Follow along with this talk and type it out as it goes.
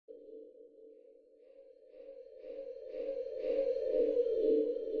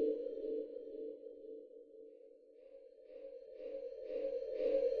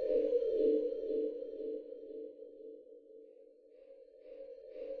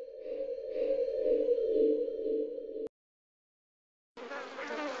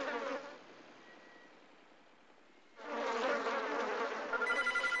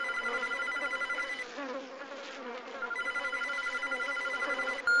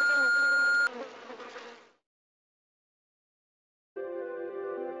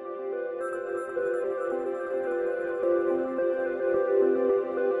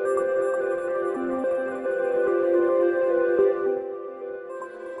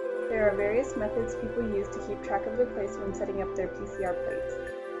There are various methods people use to keep track of their place when setting up their PCR plates.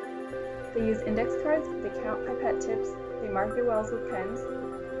 They use index cards, they count pipette tips, they mark their wells with pens,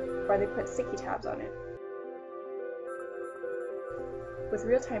 or they put sticky tabs on it. With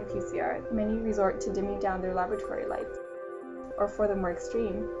real-time PCR, many resort to dimming down their laboratory lights, or for the more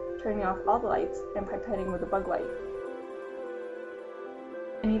extreme, turning off all the lights and pipetting with a bug light.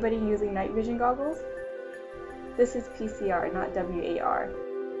 Anybody using night vision goggles? This is PCR, not WAR.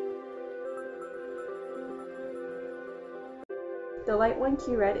 The LightOne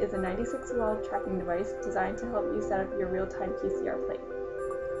qRED is a 96-well tracking device designed to help you set up your real-time PCR plate.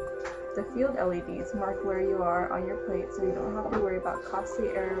 The field LEDs mark where you are on your plate so you don't have to worry about costly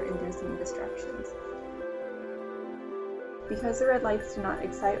error-inducing distractions. Because the red lights do not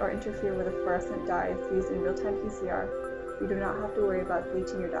excite or interfere with the fluorescent dyes used in real-time PCR, you do not have to worry about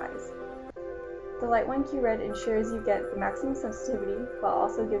bleaching your dyes. The LightOne qRED ensures you get the maximum sensitivity while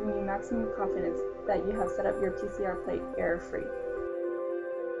also giving you maximum confidence that you have set up your PCR plate error-free.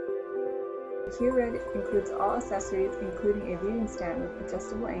 The qRED includes all accessories, including a viewing stand with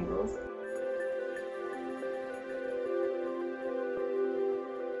adjustable angles,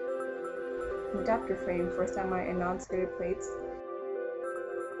 an adapter frame for semi and non-skirted plates,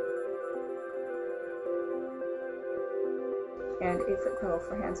 and a foot pedal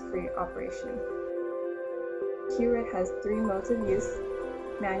for hands-free operation. qRED has 3 modes of use: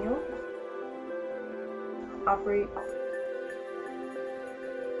 manual, operate,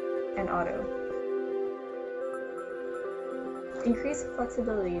 and auto. Increase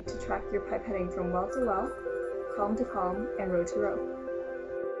flexibility to track your pipetting from well to well, column to column, and row to row.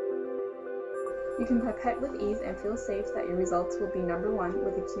 You can pipette with ease and feel safe that your results will be number 1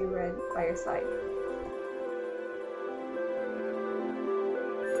 with the qRED by your side.